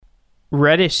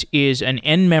Redis is an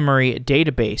in-memory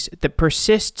database that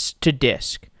persists to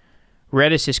disk.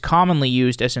 Redis is commonly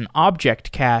used as an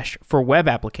object cache for web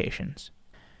applications.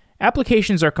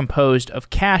 Applications are composed of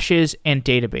caches and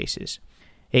databases.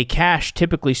 A cache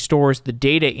typically stores the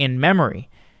data in memory,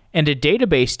 and a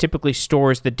database typically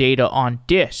stores the data on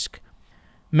disk.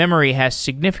 Memory has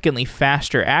significantly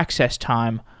faster access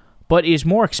time, but is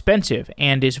more expensive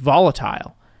and is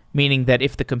volatile, meaning that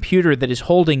if the computer that is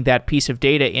holding that piece of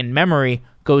data in memory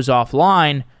goes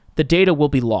offline, the data will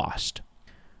be lost.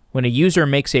 When a user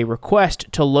makes a request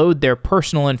to load their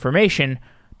personal information,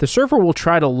 the server will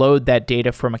try to load that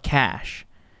data from a cache.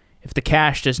 If the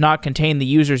cache does not contain the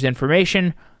user's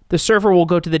information, the server will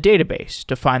go to the database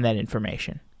to find that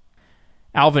information.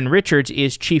 Alvin Richards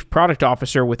is Chief Product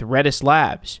Officer with Redis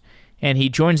Labs, and he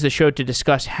joins the show to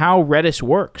discuss how Redis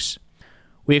works.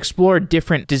 We explore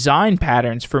different design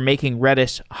patterns for making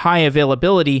Redis high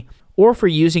availability or for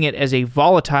using it as a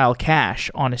volatile cache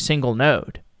on a single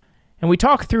node. And we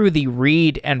talk through the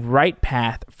read and write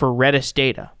path for Redis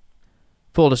data.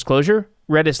 Full disclosure,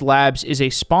 Redis Labs is a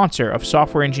sponsor of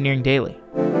Software Engineering Daily.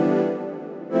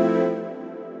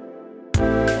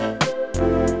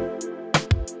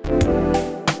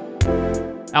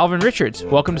 Alvin Richards,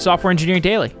 welcome to Software Engineering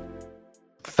Daily.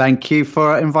 Thank you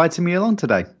for inviting me along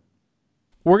today.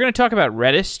 We're going to talk about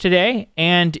Redis today,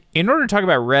 and in order to talk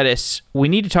about Redis, we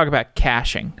need to talk about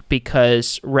caching,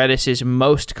 because Redis is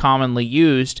most commonly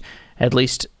used, at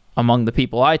least among the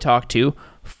people I talk to,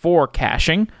 for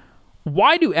caching.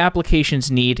 Why do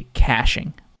applications need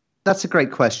caching? That's a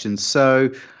great question. So,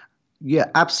 yeah,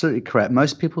 absolutely correct.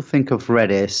 Most people think of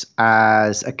Redis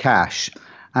as a cache,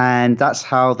 and that's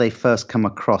how they first come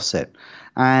across it.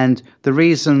 And the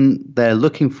reason they're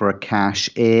looking for a cache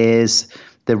is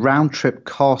the round-trip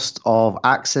cost of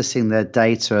accessing their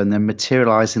data and then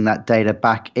materializing that data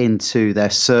back into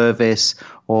their service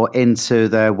or into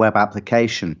their web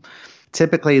application.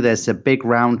 Typically, there's a big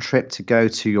round trip to go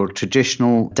to your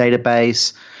traditional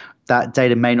database. That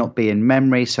data may not be in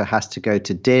memory, so it has to go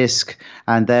to disk,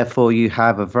 and therefore you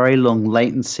have a very long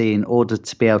latency in order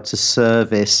to be able to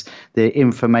service the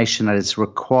information that is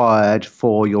required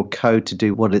for your code to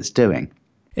do what it's doing.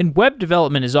 And web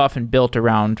development is often built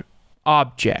around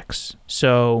objects.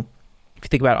 So if you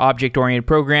think about object-oriented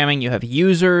programming, you have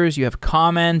users, you have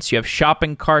comments, you have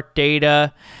shopping cart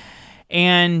data,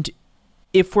 and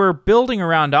if we're building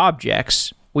around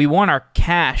objects, we want our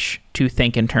cache to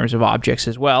think in terms of objects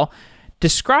as well.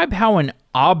 Describe how an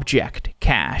object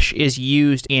cache is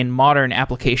used in modern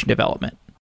application development.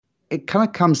 It kind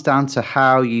of comes down to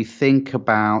how you think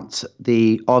about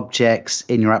the objects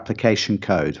in your application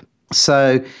code.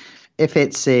 So if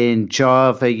it's in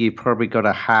Java, you've probably got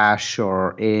a hash,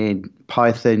 or in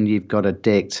Python, you've got a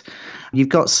dict. You've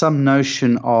got some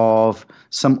notion of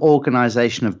some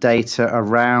organization of data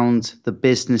around the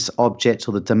business object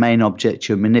or the domain object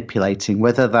you're manipulating,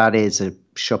 whether that is a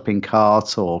shopping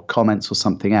cart or comments or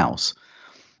something else.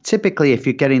 Typically, if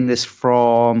you're getting this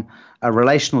from a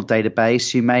relational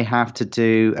database, you may have to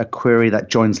do a query that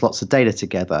joins lots of data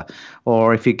together.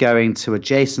 Or if you're going to a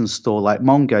JSON store like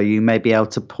Mongo, you may be able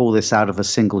to pull this out of a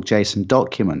single JSON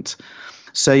document.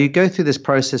 So you go through this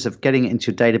process of getting it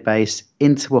into your database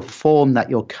into a form that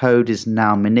your code is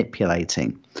now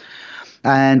manipulating.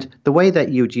 And the way that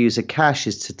you would use a cache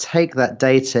is to take that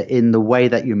data in the way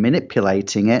that you're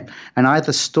manipulating it and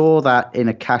either store that in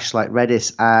a cache like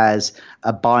Redis as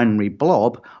a binary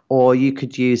blob, or you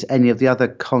could use any of the other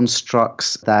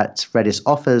constructs that Redis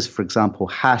offers, for example,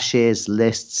 hashes,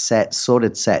 lists, sets,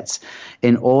 sorted sets,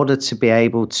 in order to be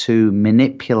able to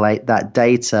manipulate that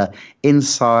data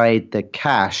inside the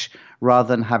cache rather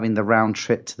than having the round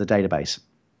trip to the database.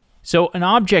 So an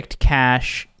object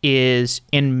cache is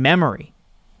in memory,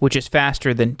 which is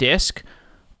faster than disk,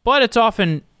 but it's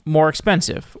often more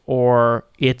expensive, or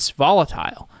it's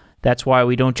volatile. That's why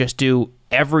we don't just do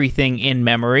everything in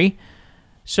memory.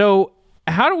 So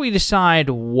how do we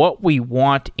decide what we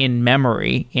want in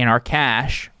memory in our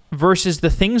cache versus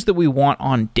the things that we want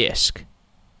on disk?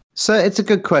 So it's a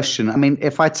good question. I mean,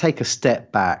 if I take a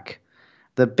step back,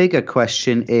 the bigger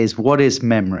question is, what is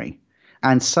memory?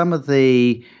 And some of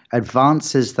the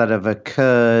advances that have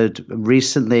occurred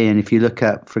recently, and if you look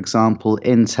at, for example,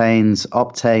 Intane's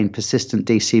Optane persistent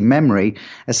DC memory,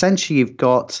 essentially you've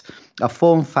got a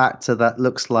form factor that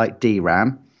looks like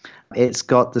DRAM. It's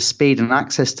got the speed and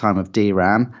access time of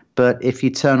DRAM, but if you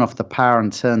turn off the power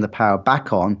and turn the power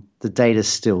back on, the data's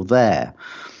still there.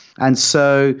 And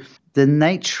so the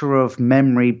nature of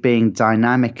memory being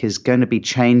dynamic is going to be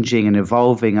changing and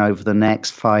evolving over the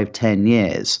next 5-10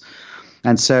 years.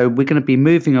 And so we're going to be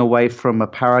moving away from a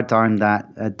paradigm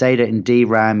that data in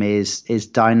DRAM is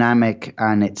dynamic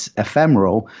and it's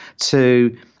ephemeral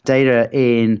to data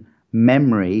in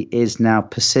memory is now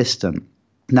persistent.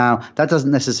 Now, that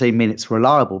doesn't necessarily mean it's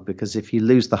reliable, because if you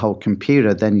lose the whole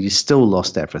computer, then you still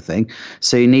lost everything.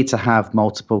 So you need to have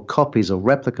multiple copies or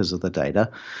replicas of the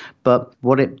data. But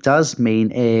what it does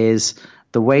mean is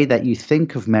the way that you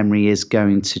think of memory is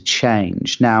going to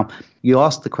change. Now, you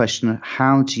asked the question,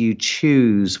 how do you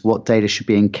choose what data should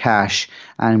be in cache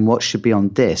and what should be on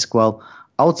disk? Well,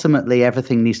 ultimately,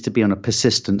 everything needs to be on a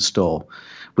persistent store.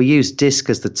 We use disk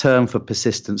as the term for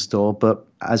persistent store, but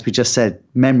as we just said,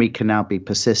 memory can now be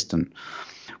persistent.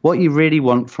 What you really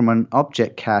want from an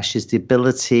object cache is the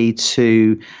ability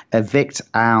to evict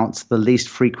out the least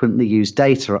frequently used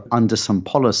data under some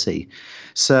policy.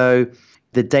 So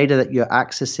the data that you're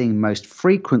accessing most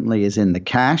frequently is in the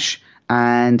cache.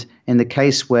 And in the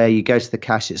case where you go to the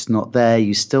cache, it's not there,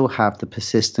 you still have the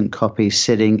persistent copy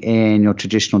sitting in your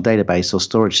traditional database or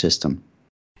storage system.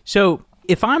 So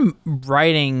if I'm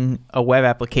writing a web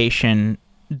application,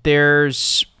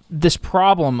 there's this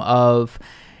problem of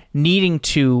needing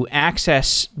to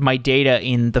access my data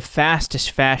in the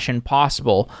fastest fashion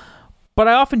possible, but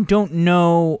I often don't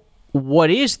know what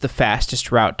is the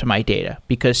fastest route to my data,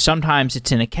 because sometimes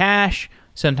it's in a cache,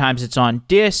 sometimes it's on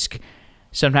disk,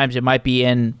 sometimes it might be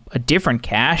in a different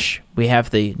cache. We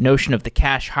have the notion of the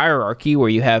cache hierarchy, where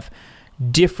you have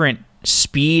different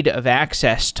speed of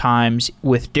access times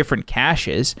with different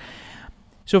caches.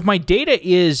 So if my data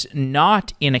is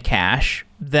not in a cache,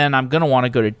 then I'm going to want to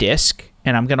go to disk,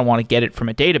 and I'm going to want to get it from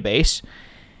a database.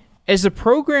 As a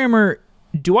programmer,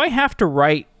 do I have to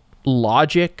write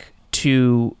logic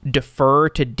to defer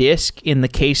to disk in the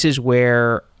cases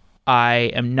where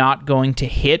I am not going to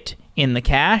hit in the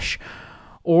cache?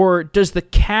 Or does the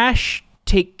cache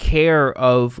take care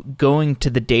of going to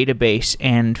the database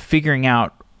and figuring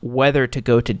out whether to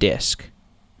go to disk?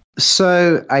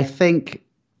 So I think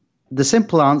the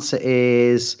simple answer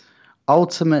is,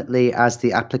 ultimately, as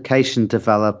the application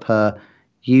developer,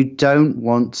 you don't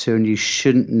want to and you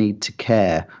shouldn't need to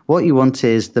care. What you want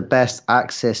is the best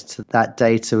access to that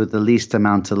data with the least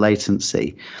amount of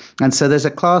latency. And so there's a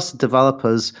class of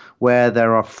developers where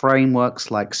there are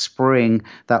frameworks like Spring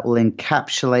that will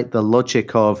encapsulate the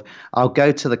logic of, I'll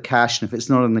go to the cache, and if it's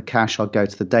not in the cache, I'll go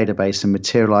to the database and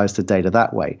materialize the data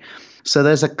that way. So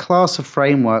there's a class of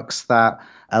frameworks that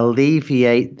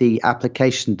alleviate the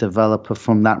application developer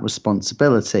from that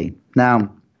responsibility.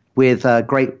 Now, with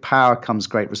great power comes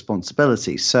great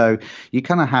responsibility. So you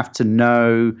kind of have to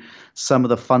know some of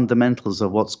the fundamentals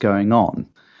of what's going on.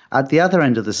 At the other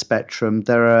end of the spectrum,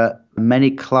 there are many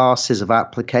classes of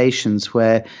applications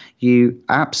where you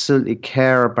absolutely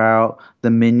care about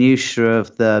the minutiae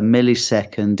of the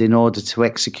millisecond in order to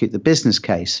execute the business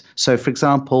case. So, for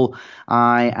example,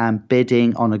 I am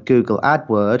bidding on a Google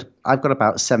AdWord. I've got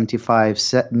about 75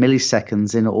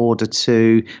 milliseconds in order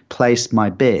to place my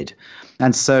bid.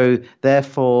 And so,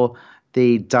 therefore,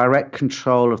 the direct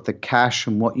control of the cache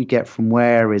and what you get from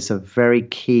where is a very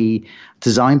key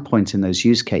design point in those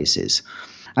use cases.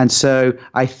 And so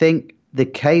I think the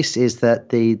case is that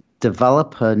the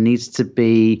developer needs to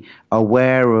be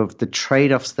aware of the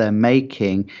trade-offs they're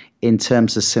making in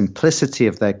terms of simplicity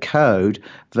of their code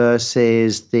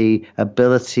versus the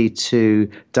ability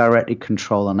to directly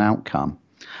control an outcome.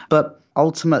 But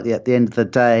ultimately, at the end of the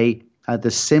day,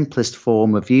 the simplest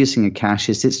form of using a cache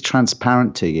is it's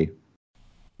transparent to you.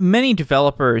 Many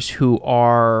developers who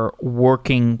are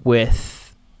working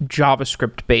with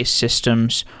JavaScript-based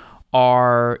systems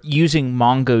are using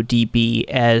MongoDB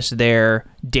as their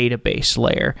database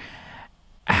layer.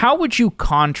 How would you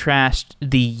contrast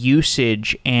the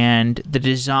usage and the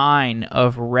design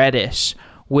of Redis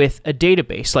with a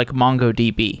database like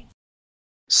MongoDB?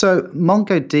 So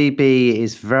MongoDB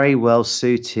is very well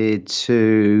suited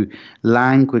to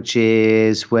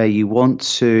languages where you want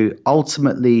to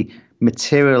ultimately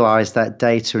materialize that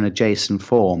data in a JSON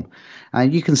form.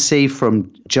 And you can see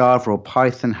from Java or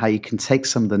Python how you can take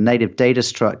some of the native data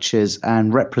structures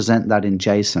and represent that in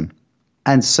JSON.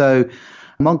 And so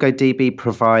MongoDB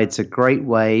provides a great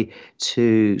way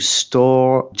to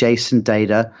store JSON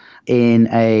data in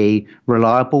a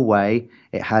reliable way.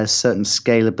 It has certain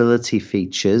scalability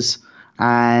features,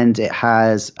 and it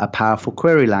has a powerful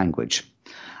query language.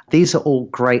 These are all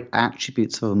great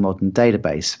attributes of a modern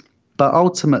database. But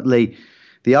ultimately,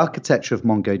 the architecture of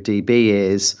MongoDB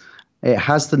is it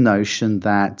has the notion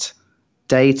that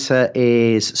data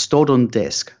is stored on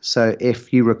disk. So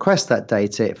if you request that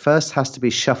data, it first has to be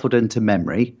shuffled into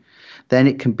memory. Then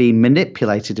it can be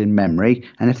manipulated in memory.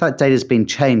 And if that data has been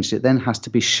changed, it then has to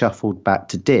be shuffled back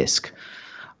to disk.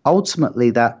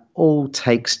 ultimately that all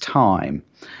takes time.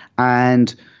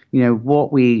 And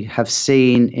what we have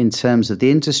seen in terms of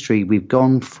the industry, we've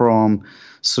gone from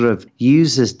sort of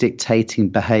users dictating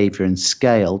behavior and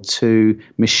scale to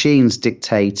machines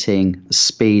dictating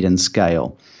speed and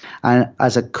scale. And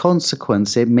as a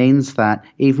consequence, it means that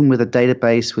even with a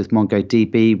database with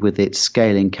MongoDB with its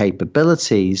scaling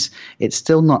capabilities, it's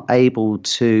still not able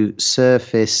to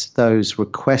surface those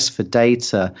requests for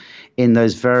data in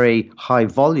those very high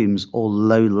volumes or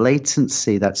low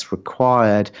latency that's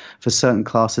required for certain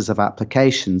classes of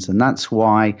applications. And that's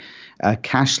why a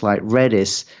cache like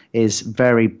Redis is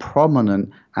very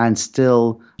prominent and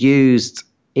still used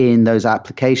in those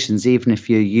applications, even if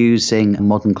you're using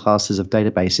modern classes of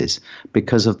databases,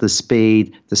 because of the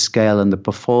speed, the scale, and the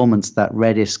performance that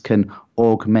Redis can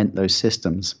augment those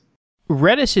systems.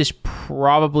 Redis is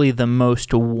probably the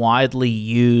most widely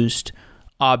used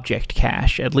object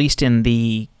cache, at least in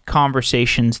the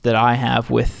conversations that I have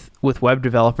with web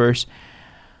developers.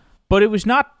 But it was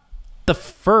not the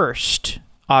first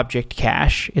object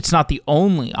cache. It's not the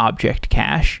only object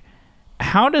cache.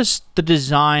 How does the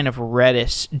design of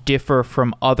Redis differ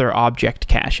from other object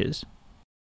caches?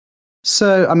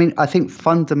 So, I think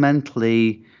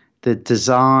fundamentally the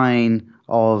design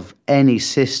of any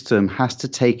system has to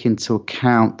take into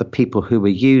account the people who will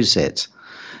use it.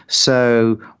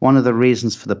 So one of the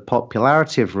reasons for the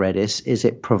popularity of Redis is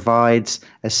it provides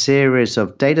a series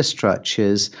of data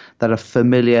structures that are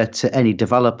familiar to any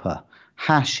developer: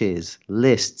 hashes,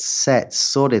 lists, sets,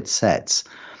 sorted sets.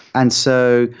 And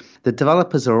so the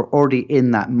developers are already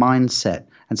in that mindset.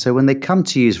 And so when they come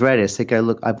to use Redis, they go,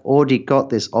 look, I've already got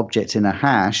this object in a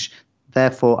hash,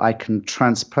 therefore I can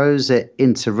transpose it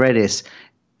into Redis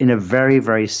in a very,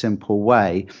 very simple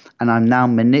way. And I'm now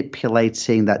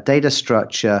manipulating that data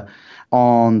structure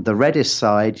on the Redis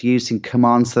side using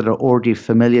commands that are already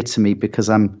familiar to me because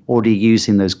I'm already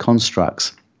using those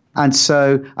constructs. And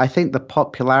so I think the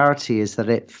popularity is that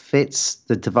it fits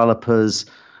the developer's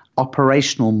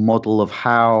operational model of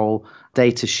how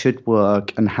data should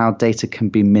work and how data can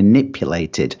be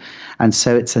manipulated. And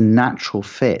so it's a natural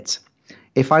fit.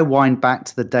 If I wind back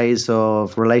to the days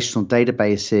of relational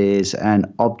databases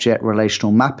and object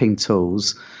relational mapping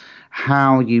tools,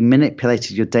 how you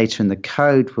manipulated your data in the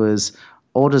code was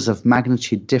orders of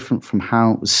magnitude different from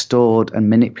how it was stored and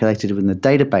manipulated within the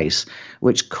database,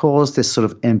 which caused this sort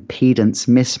of impedance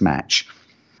mismatch.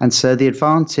 And so the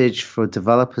advantage for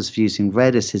developers of using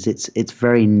Redis is it's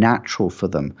very natural for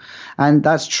them. And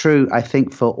that's true, I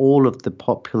think, for all of the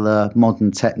popular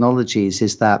modern technologies,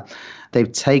 is that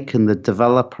they've taken the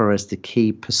developer as the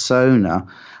key persona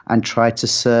and tried to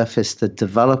surface the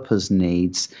developer's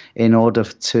needs in order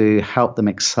to help them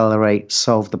accelerate,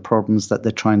 solve the problems that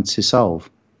they're trying to solve.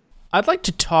 I'd like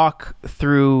to talk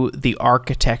through the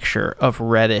architecture of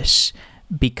Redis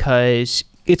because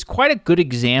it's quite a good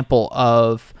example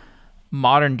of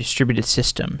modern distributed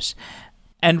systems.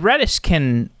 And Redis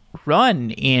can run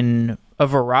in a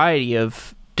variety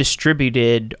of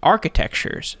distributed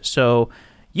architectures. So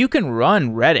you can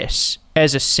run Redis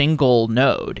as a single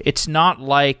node. It's not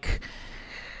like,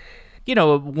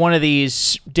 one of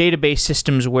these database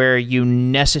systems where you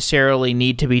necessarily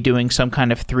need to be doing some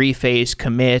kind of 3-phase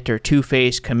commit or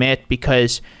 2-phase commit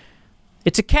because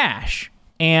it's a cache.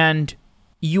 And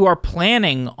you are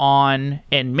planning on,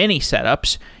 in many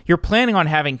setups, you're planning on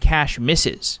having cache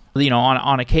misses,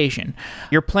 on occasion.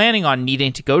 You're planning on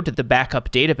needing to go to the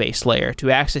backup database layer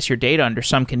to access your data under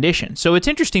some conditions. So it's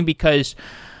interesting because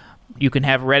you can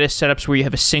have Redis setups where you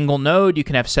have a single node. You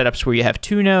can have setups where you have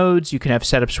 2 nodes. You can have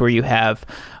setups where you have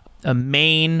a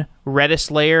main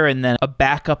Redis layer and then a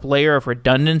backup layer of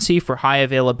redundancy for high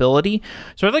availability.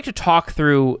 So I'd like to talk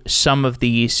through some of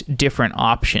these different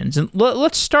options. And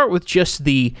let's start with just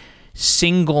the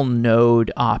single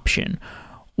node option.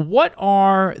 What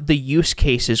are the use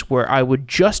cases where I would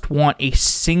just want a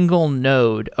single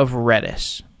node of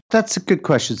Redis? That's a good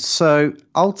question. So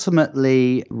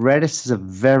ultimately, Redis is a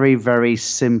very, very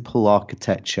simple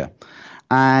architecture.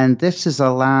 And this has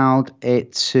allowed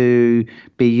it to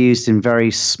be used in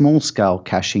very small-scale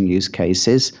caching use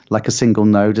cases, like a single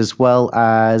node, as well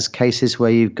as cases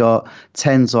where you've got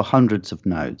tens or hundreds of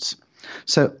nodes.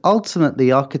 So ultimately,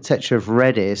 the architecture of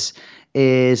Redis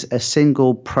is a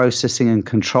single processing and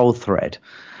control thread.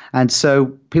 And so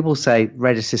people say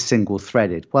Redis is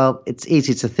single-threaded. Well, it's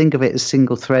easy to think of it as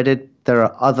single-threaded. There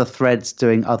are other threads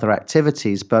doing other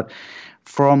activities, but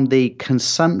from the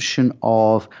consumption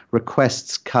of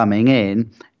requests coming in,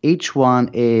 each one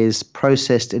is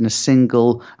processed in a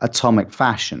single atomic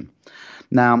fashion.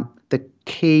 Now, the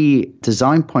key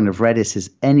design point of Redis is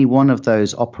any one of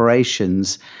those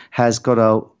operations has got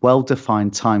a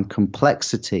well-defined time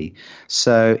complexity.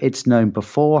 So it's known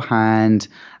beforehand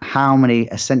how many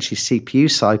essentially CPU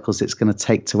cycles it's going to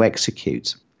take to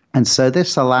execute. And so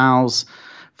this allows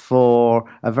for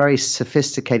a very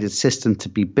sophisticated system to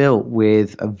be built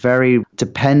with a very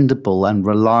dependable and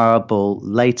reliable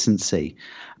latency.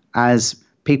 As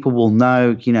people will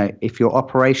know, if your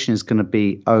operation is going to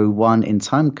be O1 in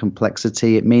time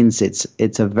complexity, it means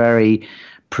it's a very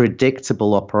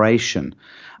predictable operation.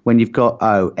 When you've got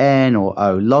ON or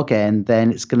O log n,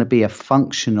 then it's going to be a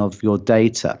function of your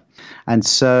data. And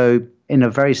so in a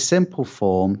very simple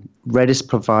form, Redis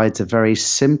provides a very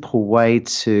simple way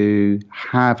to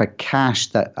have a cache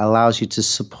that allows you to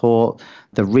support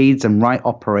the reads and write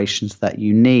operations that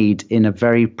you need in a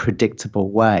very predictable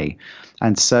way.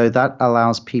 And so that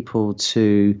allows people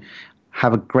to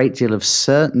have a great deal of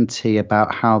certainty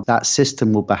about how that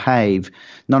system will behave,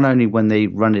 not only when they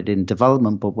run it in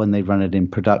development, but when they run it in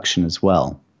production as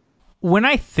well. When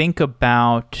I think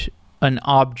about an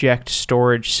object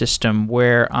storage system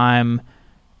where I'm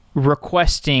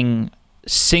requesting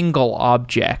single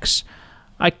objects,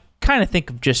 I kind of think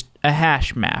of just a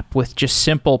hash map with just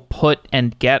simple put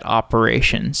and get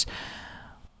operations.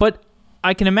 But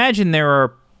I can imagine there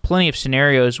are plenty of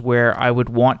scenarios where I would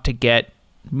want to get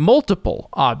multiple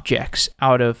objects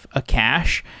out of a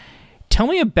cache. Tell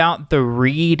me about the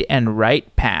read and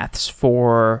write paths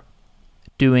for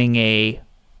doing a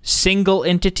single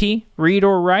entity read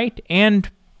or write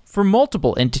and for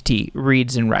multiple entity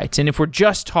reads and writes. And if we're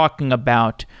just talking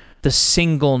about the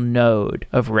single node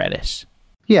of Redis.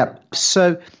 Yeah,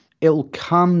 so it'll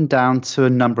come down to a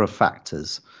number of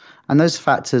factors. And those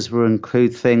factors will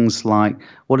include things like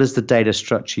what is the data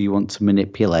structure you want to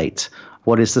manipulate?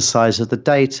 What is the size of the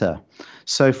data?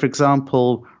 So, for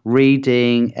example,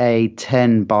 reading a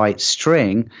 10-byte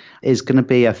string is going to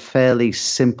be a fairly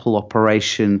simple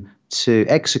operation to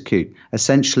execute.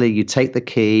 Essentially, you take the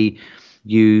key,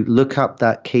 you look up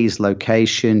that key's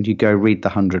location, you go read the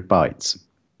 100 bytes.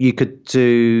 You could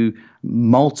do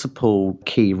multiple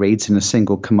key reads in a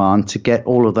single command to get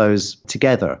all of those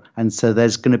together. And so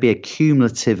there's going to be a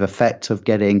cumulative effect of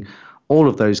getting all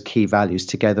of those key values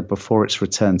together before it's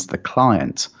returned to the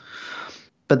client.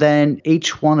 But then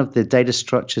each one of the data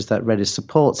structures that Redis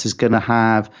supports is going to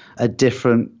have a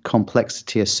different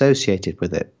complexity associated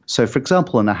with it. So for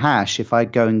example, in a hash, if I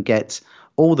go and get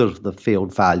all of the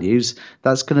field values,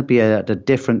 that's going to be at a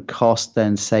different cost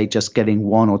than, say, just getting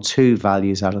one or two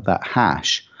values out of that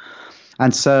hash.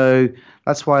 And so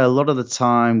that's why a lot of the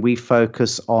time we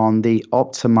focus on the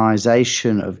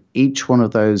optimization of each one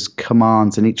of those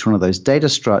commands and each one of those data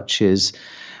structures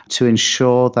to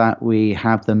ensure that we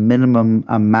have the minimum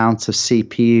amount of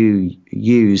CPU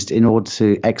used in order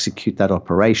to execute that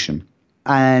operation.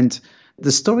 And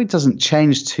the story doesn't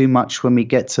change too much when we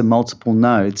get to multiple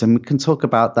nodes, and we can talk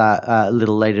about that a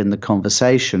little later in the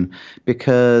conversation,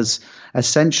 because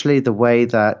essentially the way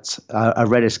that a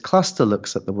Redis cluster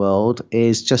looks at the world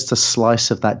is just a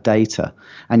slice of that data,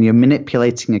 and you're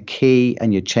manipulating a key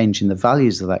and you're changing the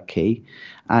values of that key.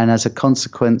 And as a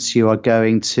consequence, you are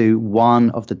going to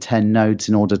one of the 10 nodes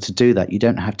in order to do that. You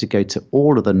don't have to go to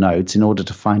all of the nodes in order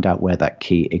to find out where that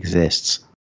key exists.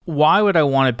 Why would I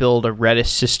want to build a Redis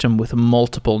system with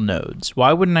multiple nodes?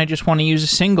 Why wouldn't I just want to use a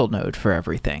single node for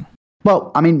everything?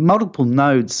 Well, I mean, multiple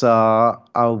nodes are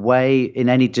a way in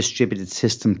any distributed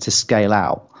system to scale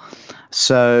out.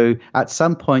 So at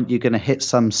some point, you're going to hit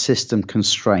some system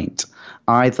constraint.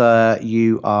 Either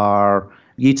you are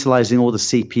utilizing all the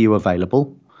CPU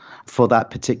available for that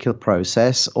particular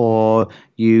process, or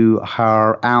you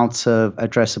are out of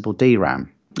addressable DRAM.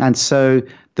 And so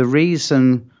the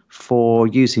reason for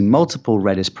using multiple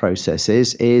Redis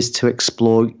processes is to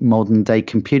exploit modern day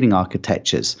computing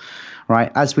architectures,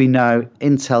 right? As we know,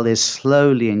 Intel is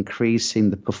slowly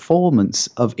increasing the performance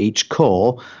of each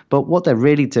core, but what they're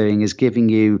really doing is giving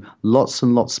you lots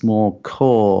and lots more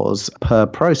cores per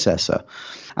processor.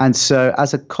 And so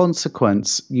as a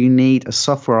consequence, you need a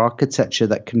software architecture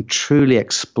that can truly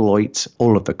exploit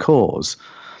all of the cores.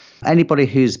 Anybody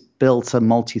who's built a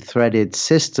multi-threaded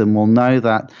system will know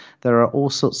that there are all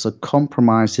sorts of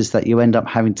compromises that you end up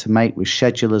having to make with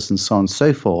schedulers and so on and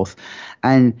so forth.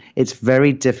 And it's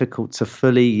very difficult to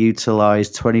fully utilize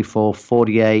 24,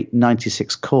 48,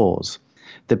 96 cores.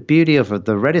 The beauty of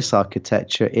the Redis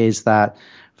architecture is that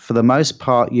for the most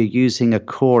part, you're using a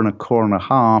core and a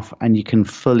half, and you can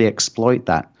fully exploit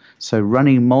that. So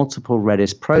running multiple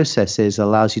Redis processes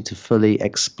allows you to fully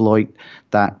exploit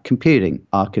that computing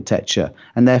architecture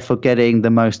and therefore getting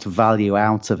the most value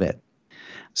out of it.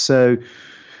 So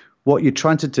What you're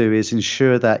trying to do is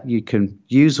ensure that you can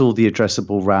use all the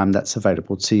addressable RAM that's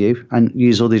available to you and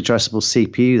use all the addressable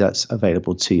CPU that's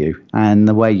available to you. And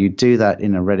the way you do that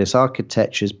in a Redis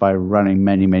architecture is by running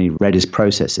many, many Redis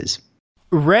processes.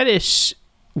 Redis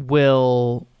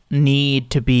will need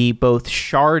to be both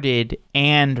sharded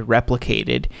and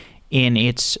replicated in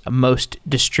its most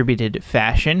distributed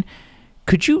fashion.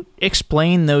 Could you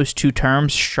explain those two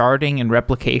terms, sharding and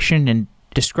replication, and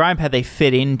describe how they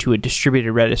fit into a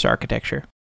distributed Redis architecture?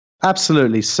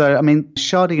 Absolutely. So,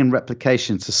 sharding and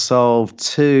replication to solve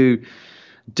two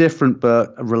different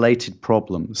but related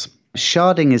problems.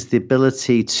 Sharding is the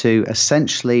ability to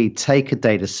essentially take a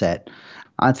data set.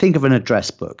 I think of an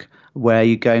address book where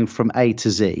you're going from A to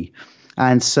Z.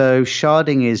 And so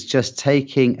sharding is just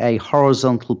taking a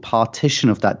horizontal partition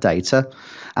of that data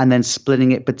and then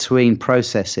splitting it between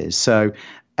processes. So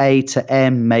A to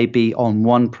M may be on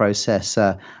one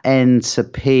processor, N to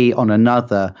P on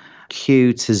another,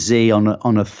 Q to Z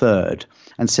on a third.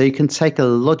 And so you can take a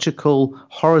logical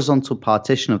horizontal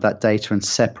partition of that data and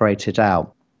separate it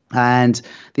out. And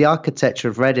the architecture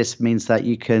of Redis means that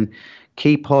you can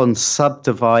keep on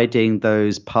subdividing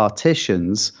those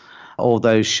partitions or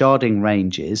those sharding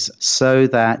ranges so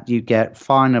that you get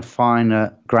finer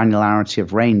granularity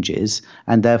of ranges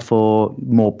and therefore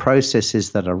more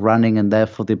processes that are running and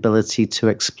therefore the ability to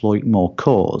exploit more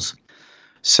cores.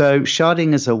 So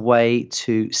sharding is a way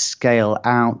to scale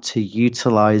out to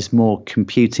utilize more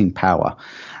computing power.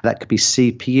 That could be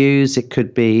CPUs, it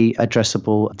could be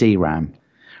addressable DRAM.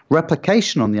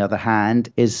 Replication, on the other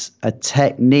hand, is a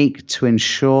technique to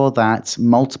ensure that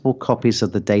multiple copies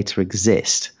of the data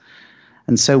exist.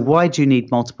 And so why do you need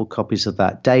multiple copies of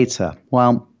that data?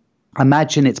 Well,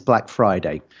 imagine it's Black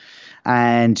Friday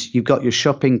and you've got your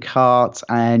shopping cart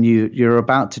and you're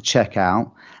about to check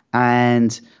out,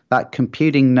 and that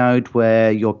computing node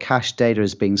where your cache data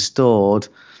is being stored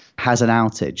has an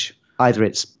outage. Either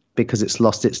it's because it's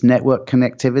lost its network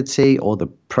connectivity, or the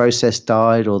process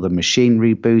died, or the machine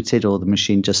rebooted, or the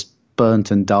machine just burnt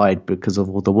and died because of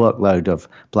all the workload of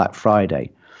Black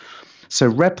Friday. So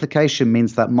replication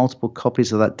means that multiple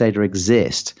copies of that data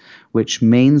exist, which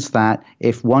means that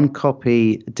if one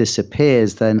copy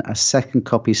disappears, then a second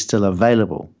copy is still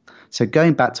available. So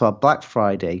going back to our Black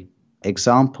Friday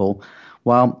example,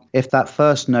 well, if that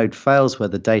first node fails where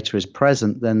the data is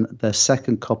present, then the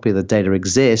second copy of the data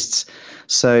exists.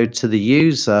 So to the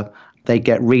user, they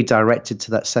get redirected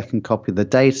to that second copy of the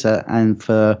data, and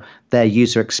for their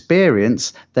user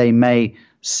experience, they may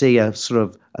see a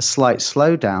slight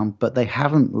slowdown, but they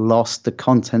haven't lost the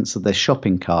contents of their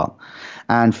shopping cart.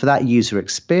 And for that user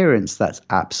experience, that's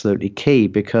absolutely key,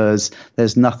 because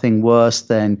there's nothing worse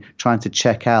than trying to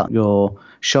check out, your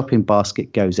shopping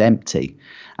basket goes empty.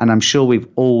 And I'm sure we've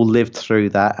all lived through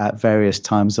that at various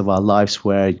times of our lives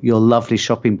where your lovely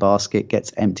shopping basket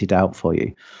gets emptied out for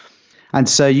you. And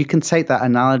so you can take that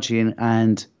analogy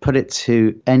and put it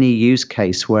to any use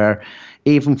case where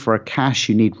even for a cache,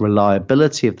 you need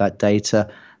reliability of that data.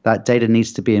 That data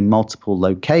needs to be in multiple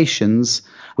locations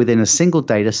within a single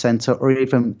data center or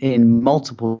even in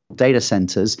multiple data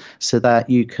centers so that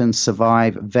you can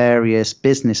survive various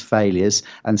business failures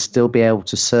and still be able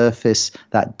to surface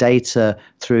that data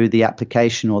through the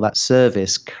application or that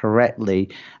service correctly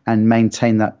and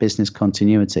maintain that business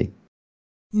continuity.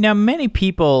 Now, many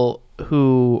people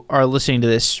who are listening to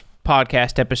this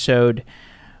podcast episode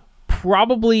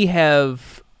probably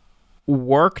have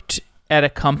worked at a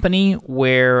company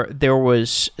where there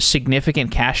was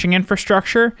significant caching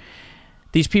infrastructure.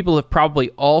 These people have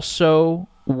probably also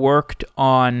worked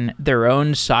on their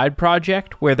own side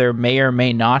project where there may or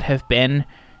may not have been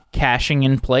caching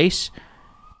in place.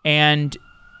 And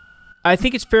I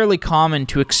think it's fairly common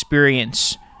to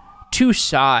experience two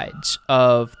sides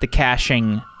of the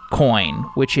caching coin,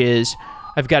 which is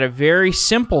I've got a very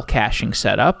simple caching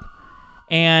setup,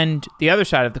 and the other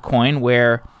side of the coin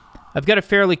where I've got a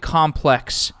fairly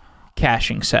complex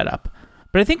caching setup.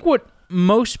 But I think what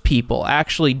most people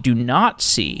actually do not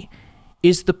see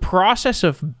is the process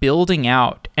of building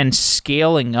out and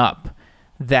scaling up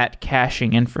that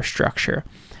caching infrastructure.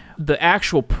 The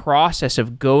actual process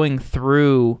of going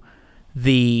through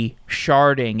the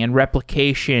sharding and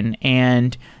replication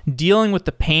and dealing with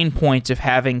the pain points of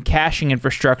having caching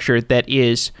infrastructure that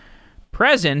is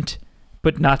present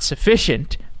but not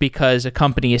sufficient because a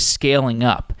company is scaling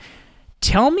up.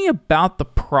 Tell me about the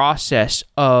process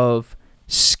of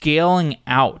scaling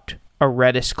out a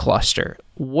Redis cluster.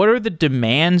 What are the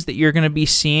demands that you're going to be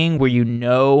seeing where you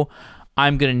know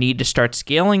I'm going to need to start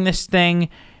scaling this thing?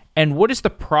 And what is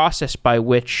the process by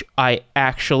which I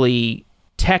actually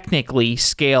technically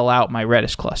scale out my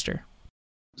Redis cluster?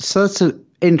 So it's an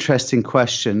Interesting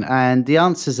question. And the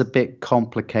answer is a bit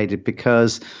complicated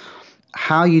because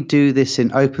how you do this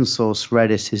in open source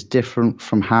Redis is different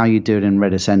from how you do it in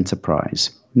Redis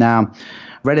Enterprise. Now,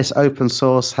 Redis open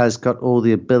source has got all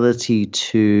the ability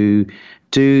to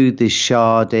do the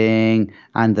sharding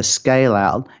and the scale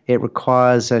out. It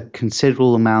requires a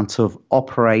considerable amount of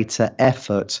operator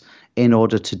effort in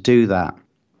order to do that.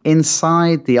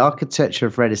 Inside the architecture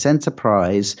of Redis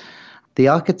Enterprise, the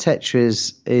architecture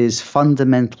is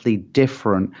fundamentally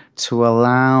different to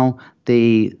allow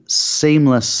the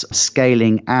seamless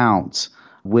scaling out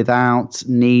without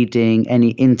needing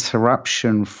any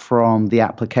interruption from the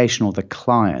application or the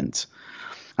client.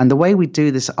 And the way we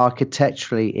do this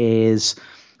architecturally is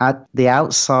at the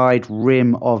outside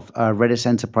rim of a Redis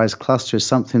Enterprise cluster is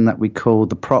something that we call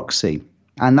the proxy.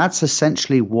 And that's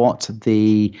essentially what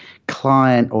the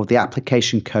client or the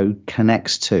application code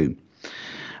connects to.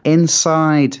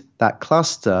 Inside that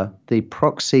cluster, the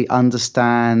proxy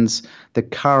understands the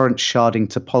current sharding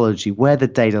topology, where the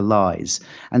data lies.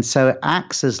 And so it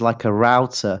acts as like a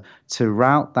router to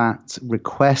route that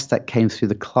request that came through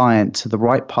the client to the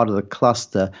right part of the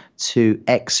cluster to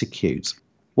execute.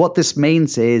 What this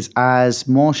means is as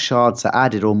more shards are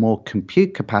added or more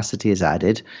compute capacity is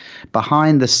added,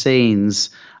 behind the scenes,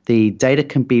 the data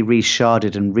can be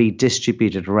resharded and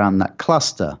redistributed around that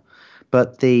cluster.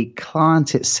 But the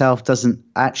client itself doesn't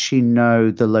actually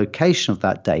know the location of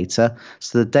that data,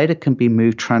 so the data can be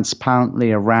moved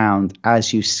transparently around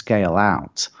as you scale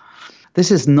out. This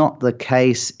is not the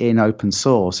case in open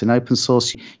source. In open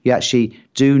source, you actually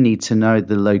do need to know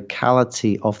the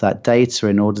locality of that data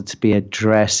in order to be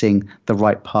addressing the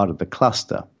right part of the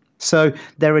cluster. So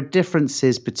there are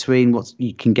differences between what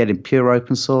you can get in pure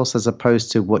open source as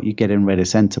opposed to what you get in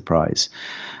Redis Enterprise.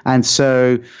 And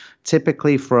so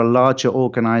typically for a larger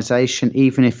organization,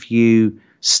 even if you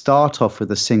start off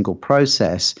with a single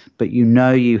process, but you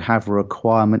know you have a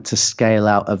requirement to scale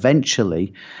out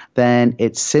eventually, then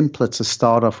it's simpler to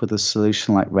start off with a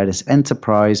solution like Redis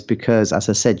Enterprise because, as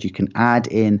I said, you can add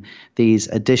in these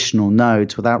additional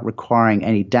nodes without requiring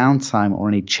any downtime or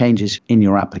any changes in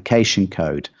your application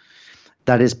code.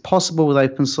 That is possible with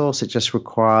open source. It just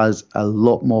requires a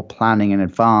lot more planning in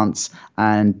advance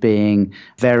and being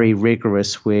very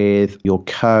rigorous with your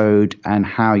code and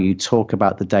how you talk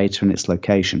about the data and its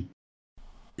location.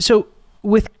 So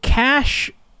with cache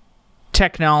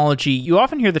technology, you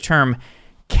often hear the term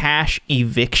cache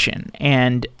eviction.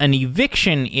 And an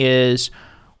eviction is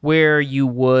where you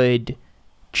would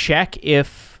check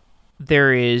if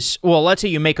there is, well, let's say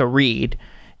you make a read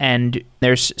and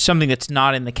there's something that's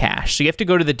not in the cache. So you have to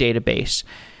go to the database.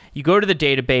 You go to the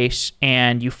database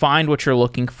and you find what you're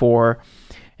looking for.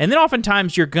 And then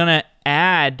oftentimes you're going to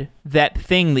add that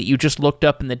thing that you just looked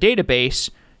up in the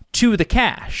database to the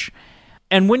cache.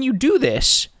 And when you do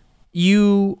this,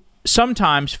 you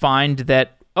sometimes find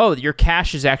that, oh, your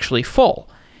cache is actually full.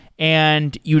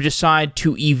 And you decide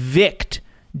to evict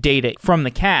data from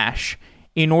the cache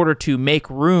in order to make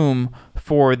room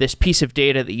for this piece of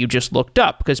data that you just looked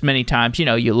up. Because many times,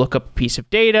 you look up a piece of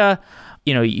data,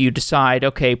 you decide,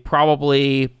 okay,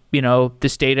 probably,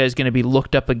 this data is going to be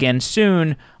looked up again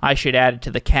soon. I should add it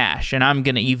to the cache. And I'm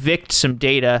going to evict some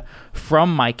data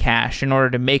from my cache in order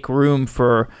to make room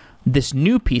for this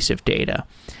new piece of data.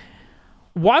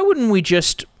 Why wouldn't we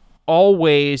just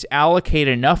always allocate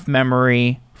enough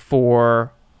memory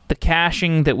for the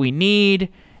caching that we need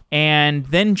and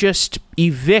then just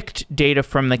evict data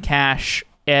from the cache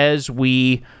as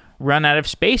we run out of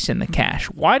space in the cache?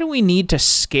 Why do we need to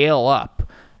scale up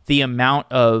the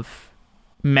amount of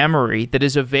memory that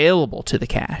is available to the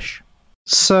cache?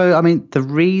 So, the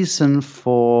reason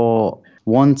for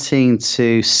wanting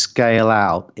to scale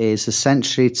out is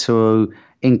essentially to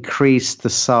increase the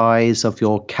size of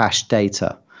your cache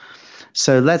data.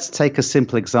 So let's take a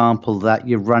simple example that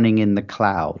you're running in the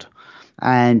cloud.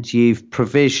 And you've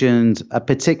provisioned a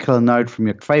particular node from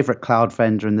your favorite cloud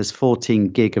vendor and there's 14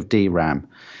 gig of DRAM.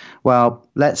 Well,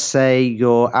 let's say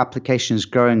your application is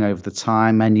growing over the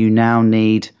time and you now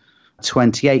need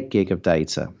 28 gig of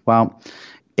data. Well,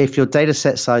 if your data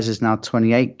set size is now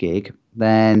 28 gig,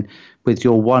 then with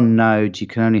your one node, you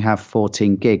can only have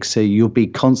 14 gigs. So you'll be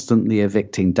constantly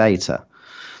evicting data.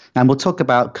 And we'll talk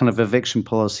about kind of eviction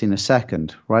policy in a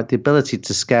second, right? The ability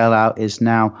to scale out is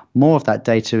now, more of that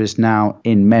data is now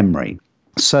in memory.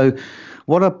 So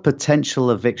what are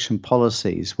potential eviction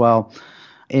policies? Well,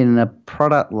 in a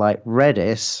product like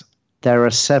Redis, there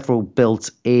are several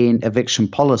built-in eviction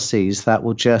policies that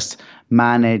will just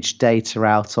manage data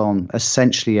out on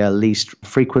essentially a least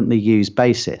frequently used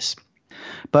basis.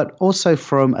 But also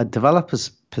from a developer's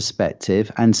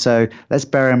perspective. And so let's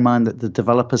bear in mind that the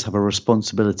developers have a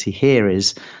responsibility here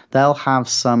is they'll have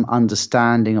some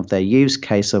understanding of their use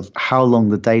case of how long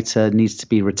the data needs to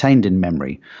be retained in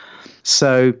memory.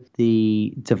 So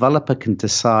the developer can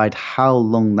decide how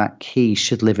long that key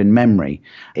should live in memory.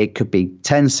 It could be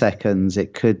 10 seconds,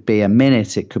 it could be a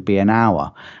minute, it could be an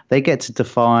hour. They get to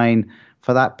define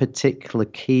for that particular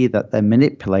key that they're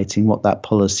manipulating what that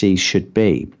policy should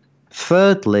be.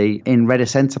 Thirdly, in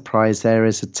Redis Enterprise, there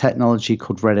is a technology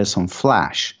called Redis on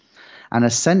Flash. And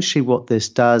essentially what this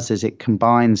does is it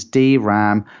combines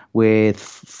DRAM with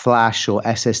flash or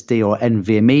SSD or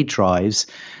NVMe drives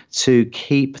to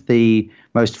keep the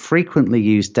most frequently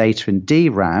used data in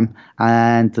DRAM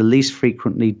and the least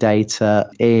frequently data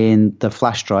in the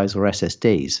flash drives or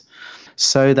SSDs,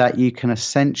 so that you can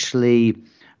essentially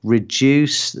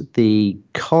reduce the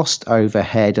cost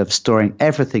overhead of storing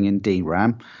everything in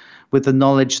DRAM, with the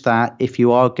knowledge that if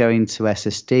you are going to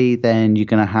SSD, then you're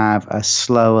going to have a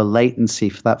slower latency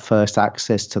for that first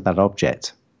access to that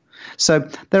object. So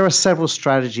there are several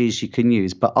strategies you can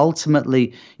use, but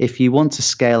ultimately, if you want to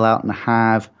scale out and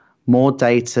have more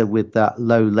data with that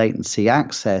low latency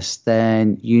access,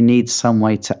 then you need some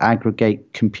way to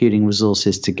aggregate computing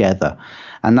resources together.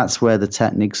 And that's where the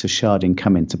techniques of sharding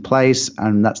come into place.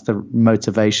 And that's the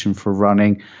motivation for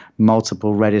running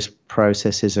multiple Redis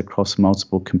processes across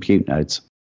multiple compute nodes.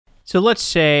 So let's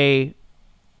say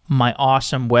my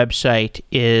awesome website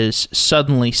is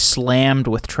suddenly slammed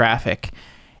with traffic.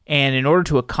 And in order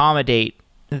to accommodate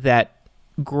that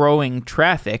growing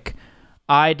traffic,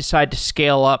 I decide to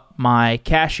scale up my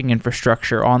caching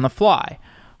infrastructure on the fly.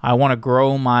 I want to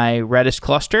grow my Redis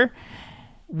cluster.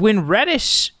 When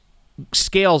Redis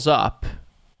scales up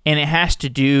and it has to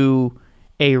do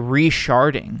a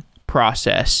resharding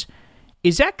process,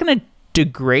 is that going to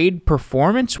degrade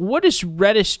performance? What does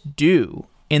Redis do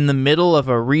in the middle of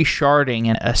a resharding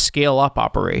and a scale-up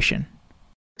operation?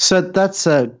 So that's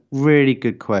a really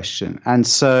good question. And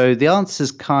so the answer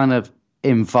is kind of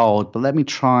involved, but let me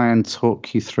try and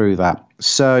talk you through that.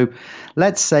 So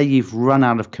let's say you've run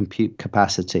out of compute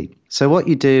capacity. So what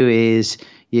you do is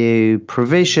you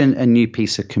provision a new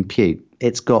piece of compute.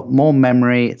 It's got more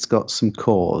memory, it's got some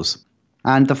cores.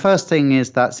 And the first thing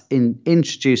is that's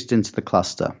introduced into the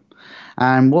cluster.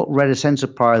 And what Redis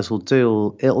Enterprise will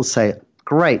do, it'll say,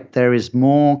 great, there is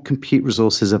more compute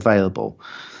resources available.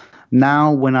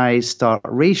 Now when I start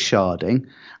resharding,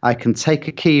 I can take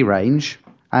a key range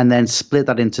and then split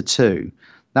that into two.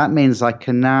 That means I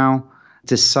can now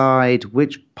decide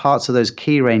which parts of those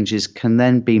key ranges can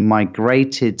then be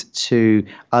migrated to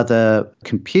other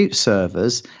compute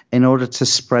servers in order to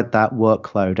spread that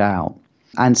workload out.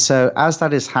 And so as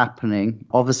that is happening,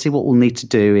 obviously what we'll need to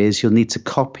do is you'll need to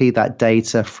copy that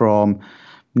data from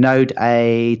node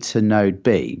A to node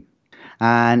B.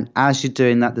 And as you're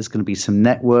doing that, there's going to be some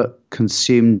network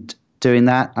consumed doing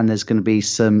that, and there's going to be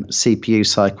some CPU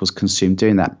cycles consumed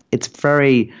doing that. It's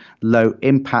very low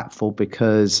impactful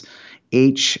because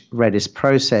each Redis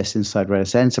process inside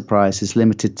Redis Enterprise is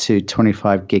limited to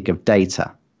 25 gig of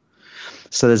data.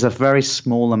 So there's a very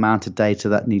small amount of data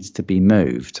that needs to be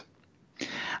moved.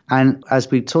 And as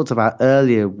we talked about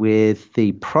earlier with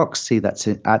the proxy that's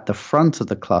at the front of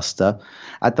the cluster,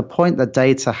 at the point that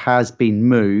data has been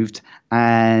moved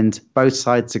and both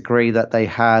sides agree that they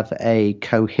have a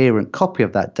coherent copy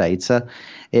of that data,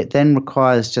 it then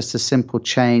requires just a simple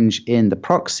change in the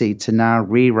proxy to now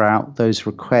reroute those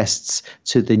requests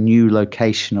to the new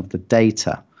location of the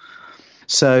data.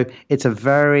 So it's a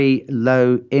very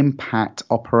low impact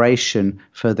operation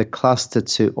for the cluster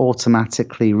to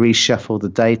automatically reshuffle the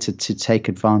data to take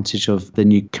advantage of the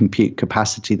new compute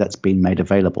capacity that's been made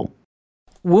available.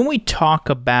 When we talk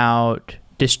about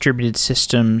distributed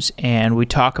systems and we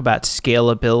talk about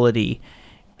scalability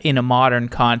in a modern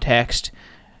context,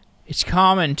 it's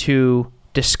common to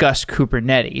discuss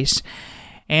Kubernetes.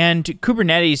 And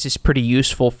Kubernetes is pretty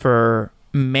useful for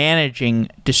managing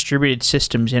distributed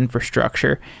systems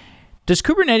infrastructure. Does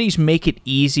Kubernetes make it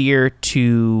easier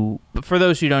to, for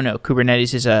those who don't know,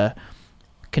 Kubernetes is a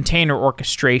container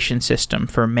orchestration system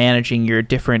for managing your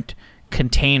different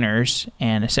containers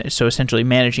and so essentially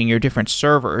managing your different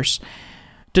servers.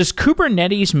 Does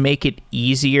Kubernetes make it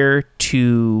easier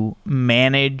to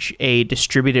manage a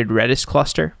distributed Redis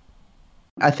cluster?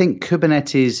 I think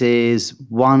Kubernetes is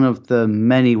one of the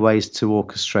many ways to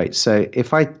orchestrate. So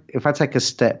if I take a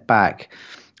step back,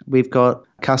 we've got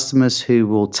customers who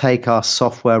will take our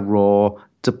software raw,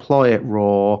 deploy it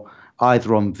raw,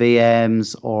 either on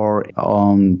VMs or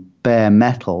on bare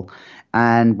metal,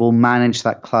 and will manage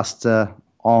that cluster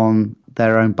on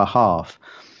their own behalf.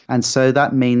 And so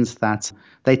that means that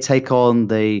they take on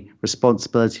the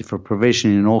responsibility for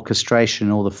provisioning and orchestration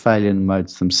and all the failure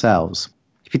modes themselves.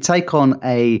 If you take on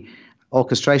a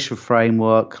orchestration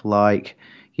framework like,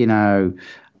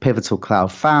 Pivotal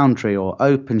Cloud Foundry or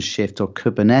OpenShift or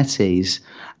Kubernetes,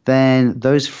 then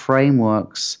those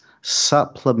frameworks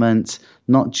supplement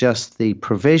not just the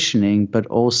provisioning, but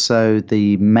also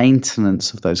the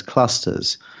maintenance of those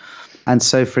clusters. And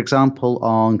so, for example,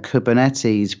 on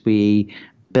Kubernetes, we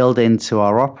build into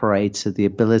our operator the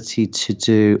ability to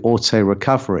do auto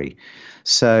recovery.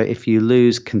 So if you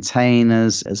lose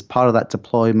containers as part of that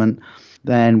deployment,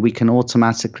 then we can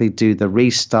automatically do the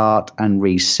restart and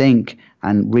resync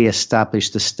and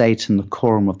reestablish the state and the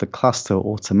quorum of the cluster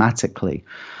automatically.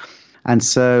 And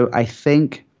so I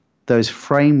think those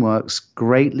frameworks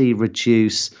greatly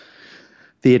reduce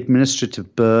the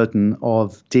administrative burden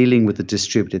of dealing with a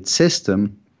distributed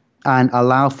system and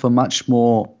allow for much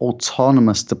more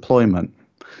autonomous deployment.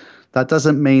 That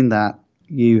doesn't mean that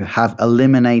you have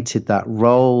eliminated that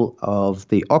role of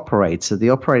the operator. The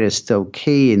operator is still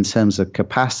key in terms of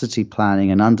capacity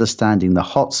planning and understanding the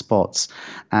hotspots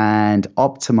and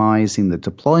optimizing the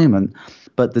deployment.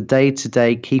 But the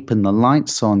day-to-day keeping the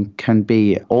lights on can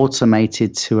be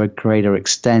automated to a greater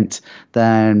extent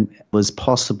than was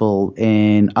possible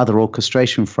in other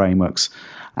orchestration frameworks.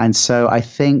 And so I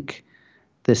think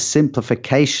the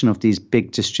simplification of these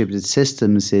big distributed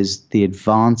systems is the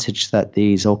advantage that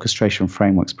these orchestration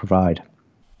frameworks provide.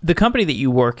 The company that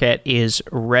you work at is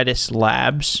Redis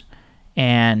Labs,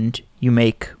 and you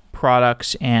make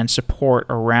products and support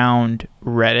around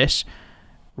Redis.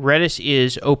 Redis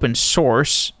is open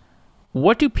source.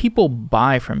 What do people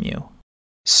buy from you?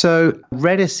 So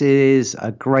Redis is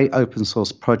a great open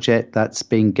source project that's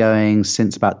been going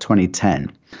since about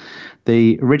 2010.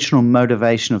 The original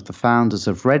motivation of the founders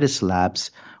of Redis Labs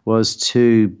was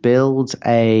to build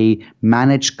a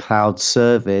managed cloud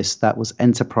service that was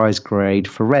enterprise grade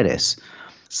for Redis.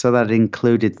 So that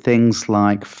included things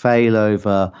like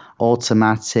failover,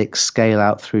 automatic scale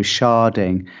out through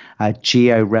sharding,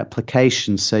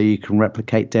 geo-replication, so you can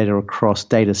replicate data across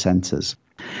data centers.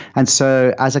 And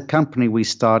so as a company, we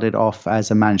started off as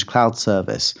a managed cloud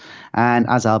service. And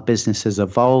as our business has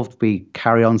evolved, we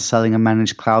carry on selling a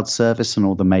managed cloud service on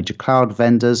all the major cloud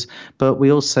vendors, but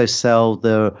we also sell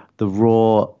the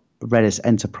raw Redis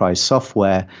enterprise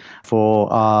software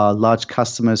for our large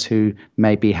customers who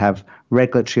maybe have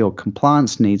regulatory or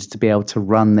compliance needs to be able to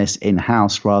run this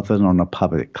in-house rather than on a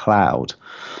public cloud.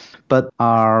 But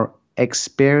our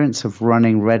experience of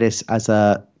running Redis as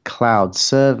a cloud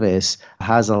service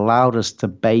has allowed us to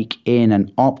bake in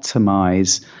and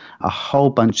optimize a whole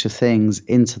bunch of things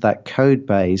into that code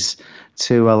base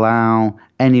to allow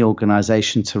any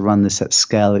organization to run this at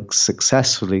scale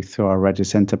successfully through our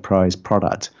Redis Enterprise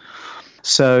product.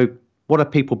 So what are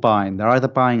people buying? They're either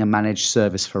buying a managed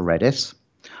service for Redis,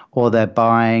 or they're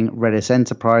buying Redis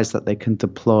Enterprise that they can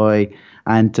deploy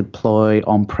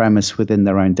on-premise within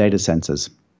their own data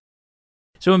centers.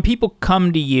 So when people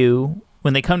come to you,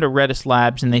 when they come to Redis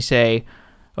Labs and they say,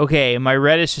 okay, my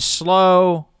Redis is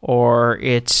slow, or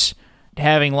it's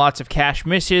having lots of cache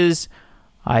misses,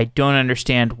 I don't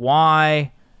understand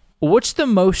why, what's the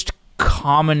most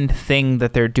common thing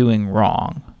that they're doing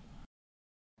wrong?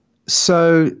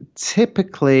 So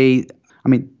typically,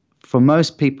 for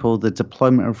most people, the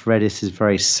deployment of Redis is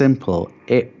very simple.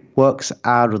 It works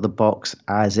out of the box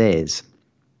as is.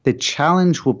 The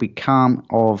challenge will become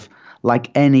of,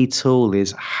 like any tool,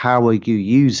 is how are you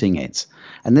using it?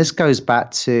 And this goes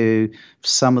back to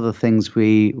some of the things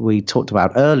we talked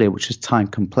about earlier, which is time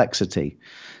complexity.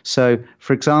 So,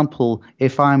 for example,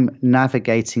 if I'm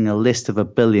navigating a list of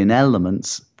 1 billion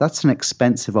elements, that's an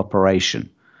expensive operation,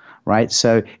 right?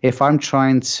 So if I'm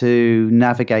trying to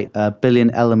navigate 1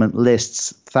 billion element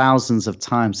lists thousands of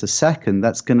times a second,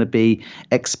 that's going to be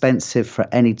expensive for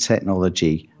any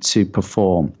technology to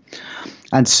perform.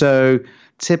 And so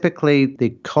typically the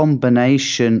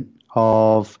combination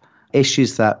of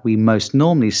issues that we most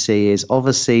normally see is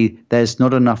obviously there's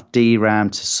not enough DRAM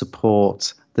to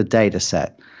support the data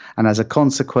set. And as a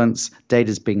consequence,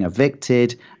 data is being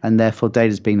evicted, and therefore data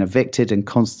is being evicted and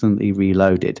constantly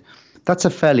reloaded. That's a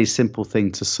fairly simple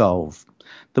thing to solve.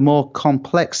 The more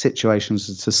complex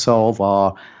situations to solve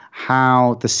are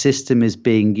how the system is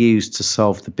being used to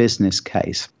solve the business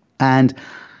case. And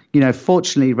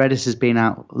fortunately, Redis has been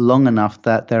out long enough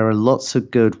that there are lots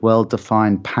of good,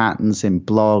 well-defined patterns in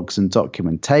blogs and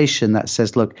documentation that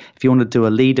says, look, if you want to do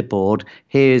a leaderboard,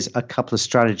 here's a couple of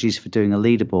strategies for doing a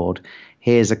leaderboard.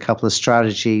 Here's a couple of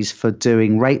strategies for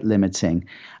doing rate limiting,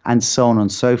 and so on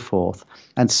and so forth.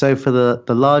 And so for the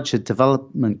larger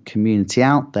development community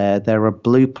out there, there are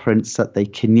blueprints that they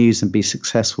can use and be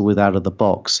successful with out of the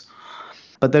box.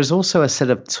 But there's also a set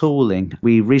of tooling.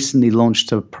 We recently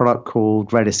launched a product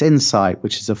called Redis Insight,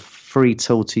 which is a free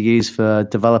tool to use for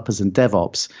developers and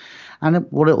DevOps. And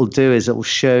what it will do is it will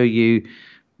show you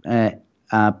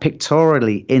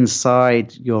pictorially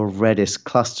inside your Redis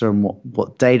cluster and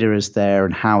what data is there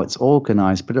and how it's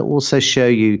organized, but it will also show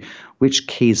you which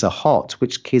keys are hot,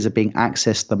 which keys are being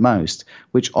accessed the most,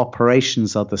 which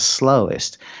operations are the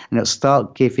slowest. And it'll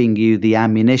start giving you the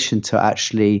ammunition to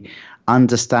actually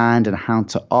understand and how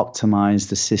to optimize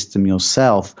the system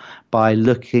yourself by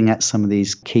looking at some of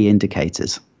these key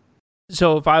indicators.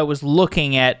 So if I was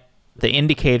looking at the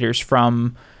indicators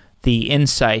from the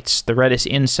insights, the Redis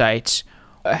insights,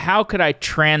 how could I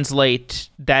translate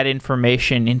that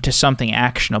information into something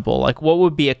actionable? Like, what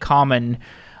would be a common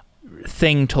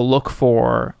thing to look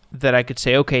for that I could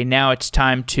say, okay, now it's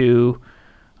time to,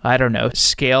 I don't know,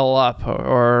 scale up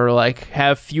or like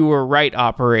have fewer write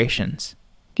operations?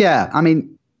 Yeah, I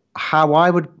mean, how I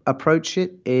would approach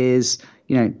it is,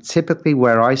 typically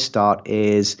where I start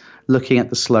is looking at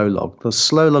the slow log. The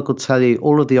slow log will tell you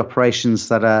all of the operations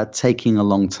that are taking a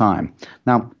long time.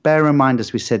 Now, bear in mind,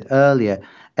 as we said earlier,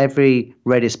 every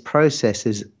Redis process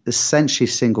is essentially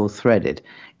single-threaded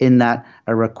in that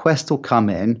a request will come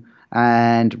in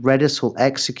and Redis will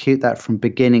execute that from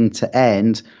beginning to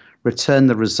end, return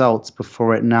the results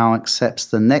before it now accepts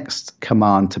the next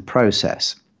command to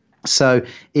process. So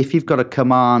if you've got a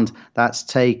command that's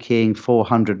taking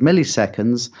 400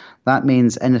 milliseconds, that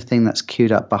means anything that's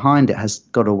queued up behind it has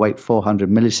got to wait 400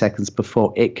 milliseconds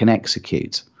before it can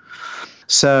execute.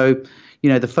 So,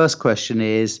 the first question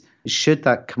is, should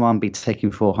that command be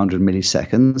taking 400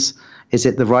 milliseconds? Is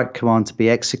it the right command to be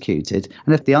executed?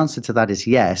 And if the answer to that is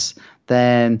yes,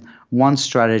 then one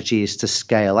strategy is to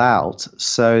scale out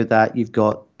so that you've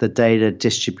got the data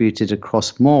distributed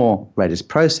across more Redis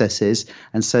processes,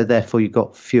 and so therefore you've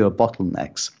got fewer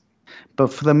bottlenecks.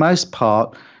 But for the most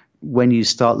part, when you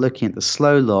start looking at the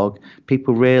slow log,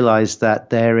 people realize that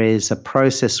there is a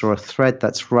process or a thread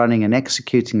that's running and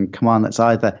executing a command that's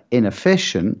either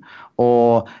inefficient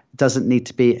or doesn't need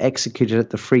to be executed at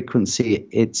the frequency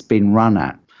it's been run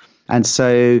at. And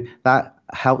so that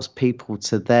helps people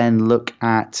to then look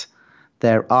at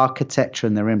their architecture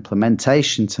and their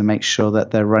implementation to make sure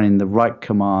that they're running the right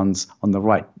commands on the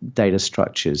right data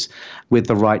structures with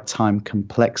the right time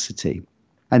complexity.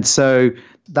 And so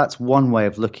that's one way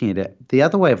of looking at it. The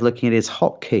other way of looking at it is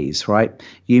hotkeys, right?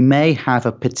 You may have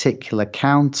a particular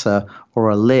counter or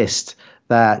a list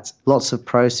that lots of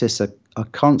processes are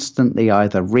constantly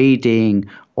either reading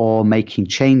or making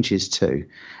changes to.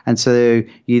 And so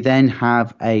you then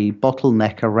have a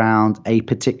bottleneck around a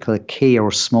particular key or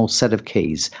a small set of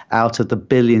keys out of the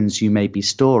billions you may be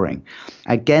storing.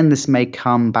 Again, this may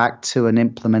come back to an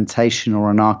implementation or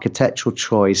an architectural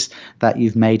choice that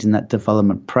you've made in that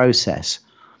development process.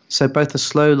 So both the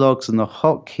slow logs and the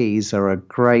hotkeys are a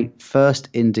great first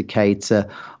indicator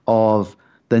of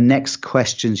the next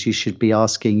questions you should be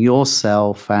asking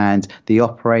yourself and the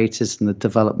operators and the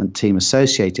development team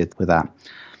associated with that.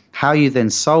 How you then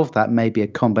solve that may be a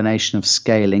combination of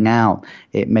scaling out.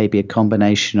 It may be a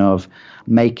combination of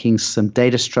making some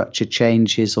data structure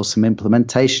changes or some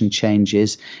implementation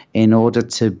changes in order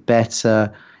to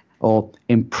better or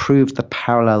improve the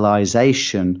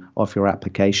parallelization of your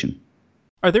application.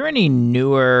 Are there any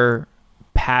newer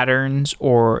patterns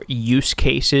or use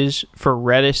cases for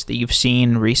Redis that you've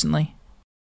seen recently?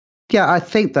 Yeah, I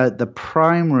think that the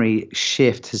primary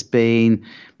shift has been,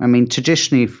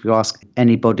 traditionally, if you ask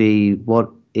anybody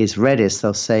what is Redis,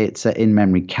 they'll say it's an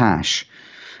in-memory cache.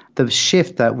 The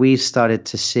shift that we've started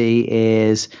to see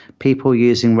is people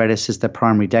using Redis as their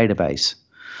primary database.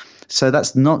 So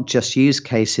that's not just use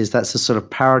cases, that's a sort of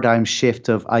paradigm shift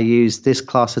of I use this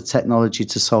class of technology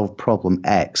to solve problem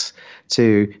X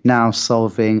to now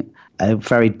solving a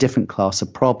very different class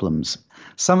of problems.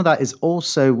 Some of that is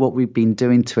also what we've been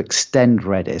doing to extend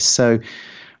Redis. So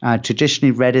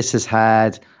traditionally, Redis has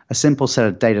had a simple set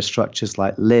of data structures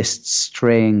like lists,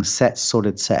 strings, sets,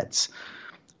 sorted sets.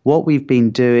 What we've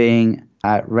been doing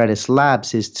at Redis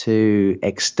Labs is to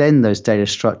extend those data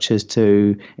structures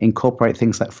to incorporate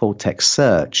things like full text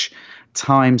search,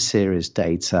 time series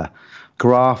data,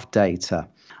 graph data,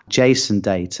 JSON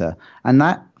data, and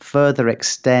that further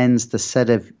extends the set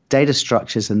of data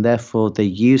structures and therefore the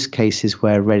use cases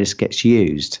where Redis gets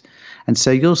used. And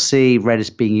so you'll see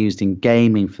Redis being used in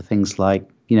gaming for things like,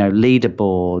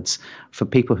 leaderboards, for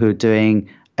people who are doing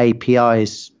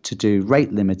APIs to do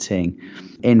rate limiting.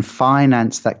 In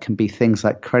finance, that can be things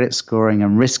like credit scoring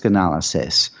and risk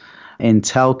analysis. In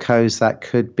telcos, that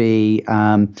could be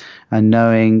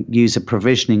knowing user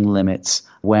provisioning limits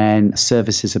when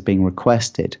services are being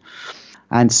requested.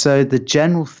 And so the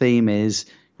general theme is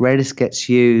Redis gets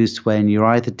used when you're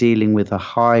either dealing with a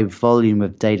high volume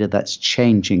of data that's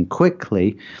changing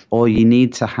quickly, or you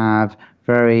need to have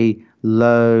very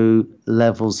low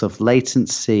levels of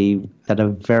latency that are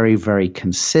very, very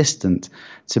consistent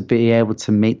to be able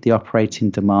to meet the operating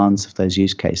demands of those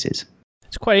use cases.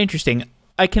 It's quite interesting.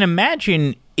 I can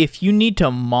imagine if you need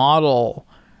to model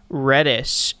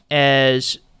Redis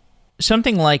as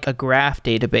something like a graph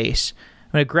database.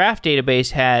 A graph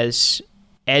database has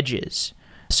edges.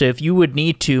 So if you would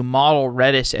need to model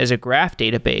Redis as a graph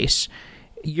database,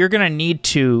 you're going to need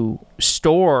to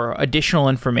store additional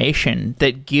information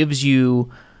that gives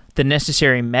you the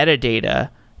necessary metadata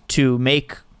to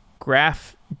make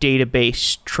graph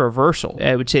database traversal.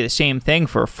 I would say the same thing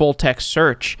for full text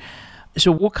search. So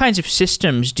what kinds of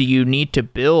systems do you need to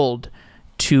build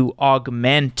to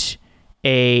augment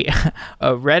a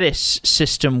Redis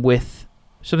system with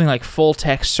something like full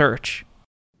text search?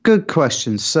 Good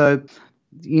question. So,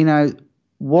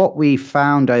 what we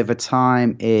found over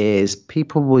time is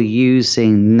people were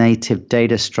using native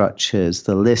data structures,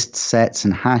 the list sets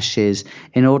and hashes,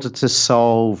 in order to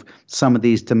solve some of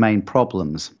these domain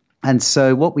problems. And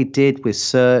so what we did with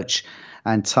search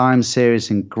and time series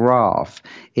and graph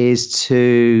is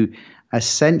to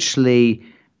essentially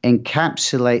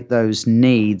encapsulate those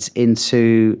needs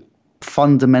into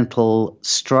fundamental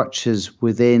structures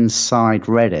within inside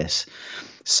Redis,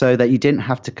 so that you didn't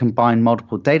have to combine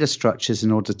multiple data structures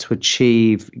in order to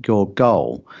achieve your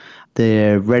goal.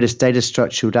 The Redis data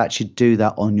structure would actually do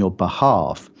that on your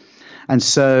behalf. And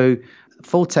so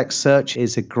full text search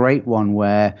is a great one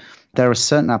where there are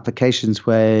certain applications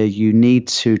where you need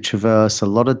to traverse a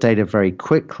lot of data very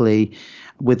quickly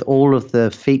with all of the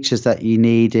features that you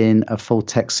need in a full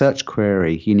text search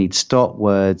query. You need stop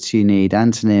words, you need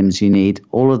antonyms, you need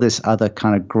all of this other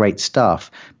kind of great stuff.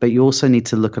 But you also need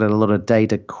to look at a lot of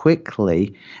data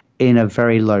quickly in a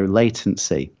very low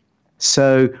latency.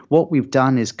 So what we've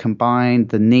done is combine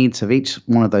the needs of each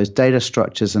one of those data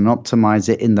structures and optimize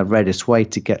it in the Redis way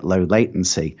to get low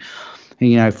latency.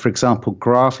 For example,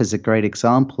 Graph is a great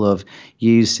example of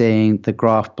using the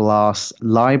Graph Blast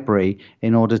library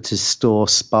in order to store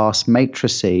sparse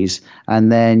matrices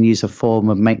and then use a form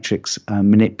of matrix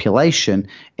manipulation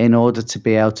in order to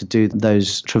be able to do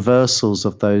those traversals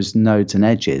of those nodes and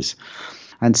edges.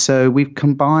 And so we've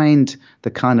combined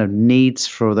the kind of needs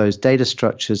for those data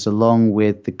structures along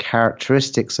with the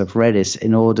characteristics of Redis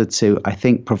in order to, I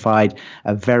think, provide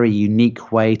a very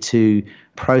unique way to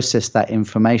process that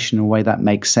information in a way that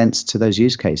makes sense to those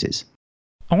use cases.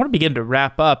 I want to begin to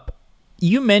wrap up.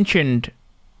 You mentioned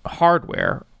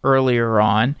hardware earlier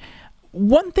on.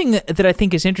 One thing that I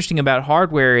think is interesting about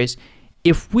hardware is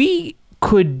if we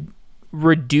could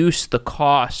reduce the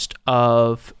cost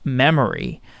of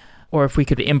memory, or if we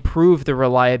could improve the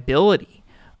reliability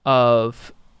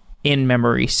of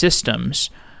in-memory systems,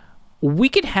 we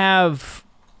could have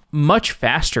much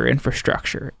faster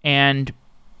infrastructure. And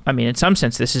in some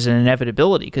sense, this is an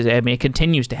inevitability because it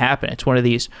continues to happen. It's one of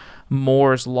these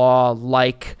Moore's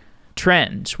Law-like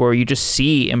trends where you just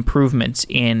see improvements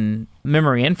in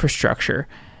memory infrastructure.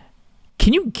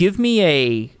 Can you give me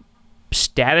a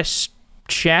status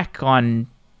check on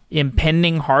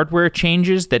impending hardware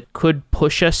changes that could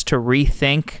push us to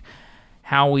rethink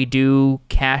how we do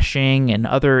caching and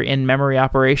other in-memory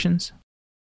operations?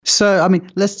 So,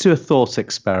 let's do a thought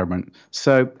experiment.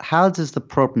 So, how does the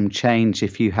problem change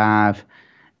if you have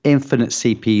infinite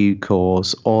CPU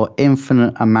cores or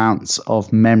infinite amounts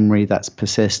of memory that's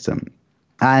persistent?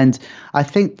 And I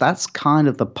think that's kind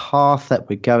of the path that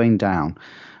we're going down.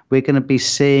 We're going to be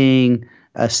seeing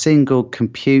a single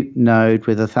compute node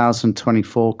with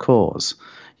 1,024 cores.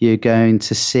 You're going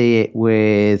to see it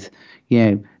with,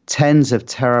 tens of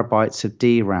terabytes of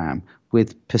DRAM.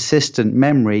 With persistent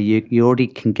memory, you already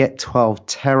can get 12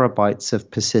 terabytes of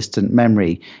persistent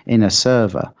memory in a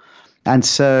server. And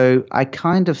so I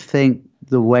kind of think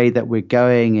the way that we're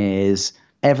going is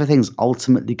everything's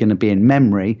ultimately going to be in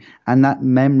memory, and that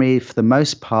memory, for the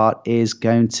most part, is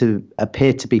going to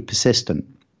appear to be persistent.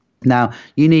 Now,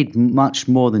 you need much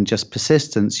more than just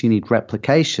persistence. You need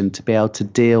replication to be able to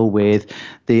deal with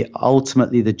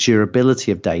ultimately the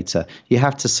durability of data. You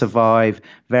have to survive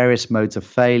various modes of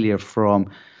failure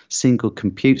from single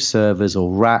compute servers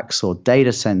or racks or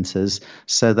data centers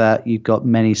so that you've got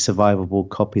many survivable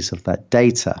copies of that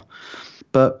data.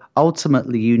 But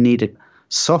ultimately, you need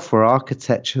software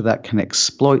architecture that can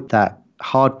exploit that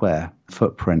hardware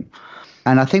footprint.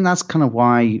 And I think that's kind of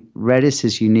why Redis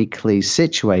is uniquely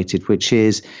situated, which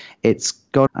is it's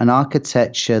got an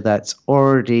architecture that's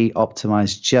already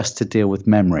optimized just to deal with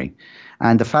memory.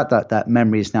 And the fact that that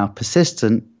memory is now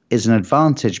persistent is an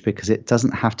advantage because it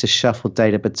doesn't have to shuffle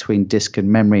data between disk and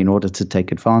memory in order to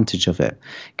take advantage of it.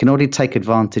 It can already take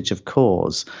advantage of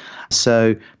cores.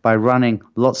 So by running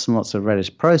lots and lots of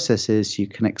Redis processes, you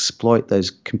can exploit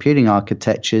those computing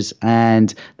architectures.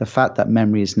 And the fact that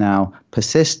memory is now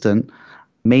persistent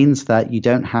means that you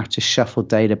don't have to shuffle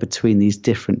data between these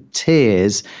different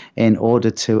tiers in order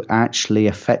to actually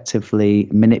effectively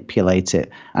manipulate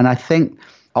it. And I think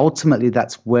ultimately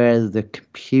that's where the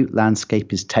compute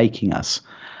landscape is taking us.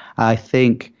 I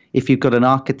think if you've got an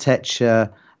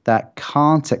architecture that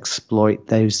can't exploit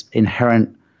those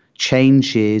inherent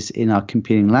changes in our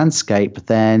computing landscape,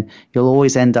 then you'll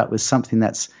always end up with something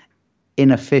that's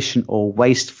inefficient or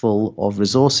wasteful of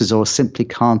resources, or simply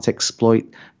can't exploit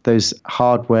those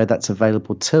hardware that's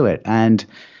available to it. And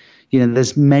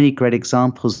there's many great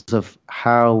examples of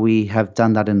how we have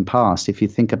done that in the past. If you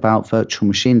think about virtual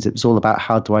machines, it was all about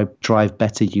how do I drive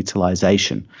better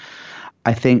utilization.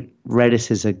 I think Redis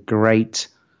is a great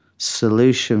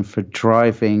solution for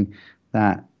driving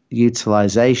that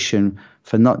utilization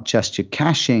for not just your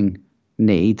caching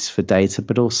needs for data,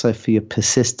 but also for your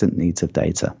persistent needs of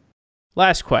data.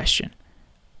 Last question.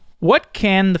 What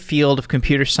can the field of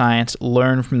computer science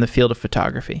learn from the field of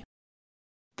photography?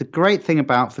 The great thing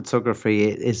about photography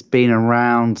is been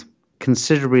around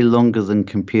considerably longer than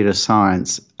computer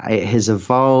science. It has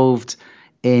evolved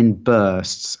in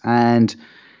bursts. And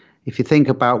if you think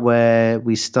about where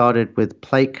we started with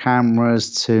plate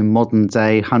cameras to modern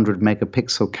day 100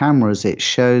 megapixel cameras, it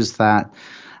shows that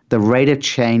the rate of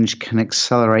change can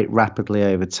accelerate rapidly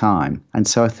over time. And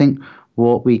so I think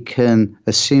what we can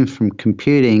assume from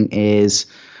computing is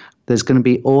there's going to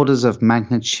be orders of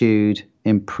magnitude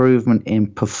improvement in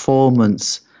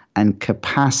performance and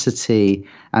capacity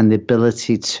and the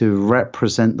ability to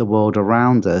represent the world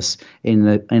around us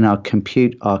in our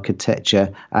compute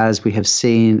architecture, as we have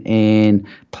seen in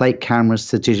plate cameras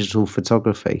to digital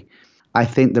photography. I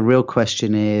think the real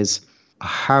question is,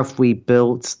 have we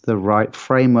built the right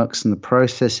frameworks and the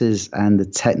processes and the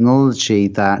technology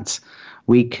that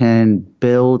we can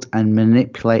build and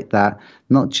manipulate that,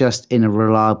 not just in a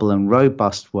reliable and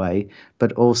robust way,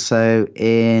 but also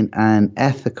in an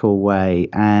ethical way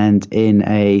and in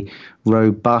a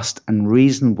robust and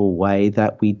reasonable way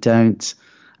that we don't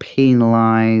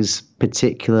penalize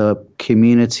particular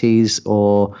communities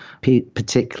or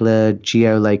particular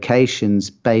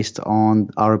geolocations based on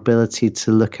our ability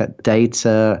to look at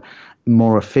data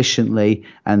more efficiently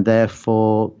and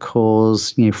therefore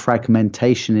cause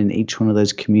fragmentation in each one of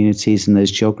those communities and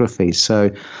those geographies. So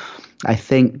I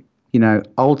think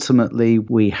ultimately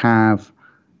we have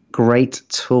great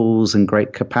tools and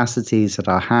great capacities at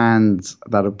our hands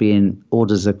that'll be in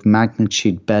orders of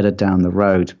magnitude better down the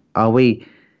road. Are we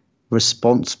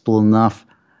responsible enough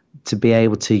to be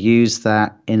able to use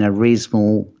that in a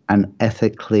reasonable and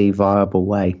ethically viable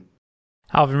way?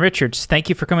 Alvin Richards, thank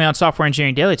you for coming on Software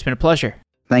Engineering Daily. It's been a pleasure.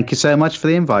 Thank you so much for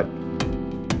the invite.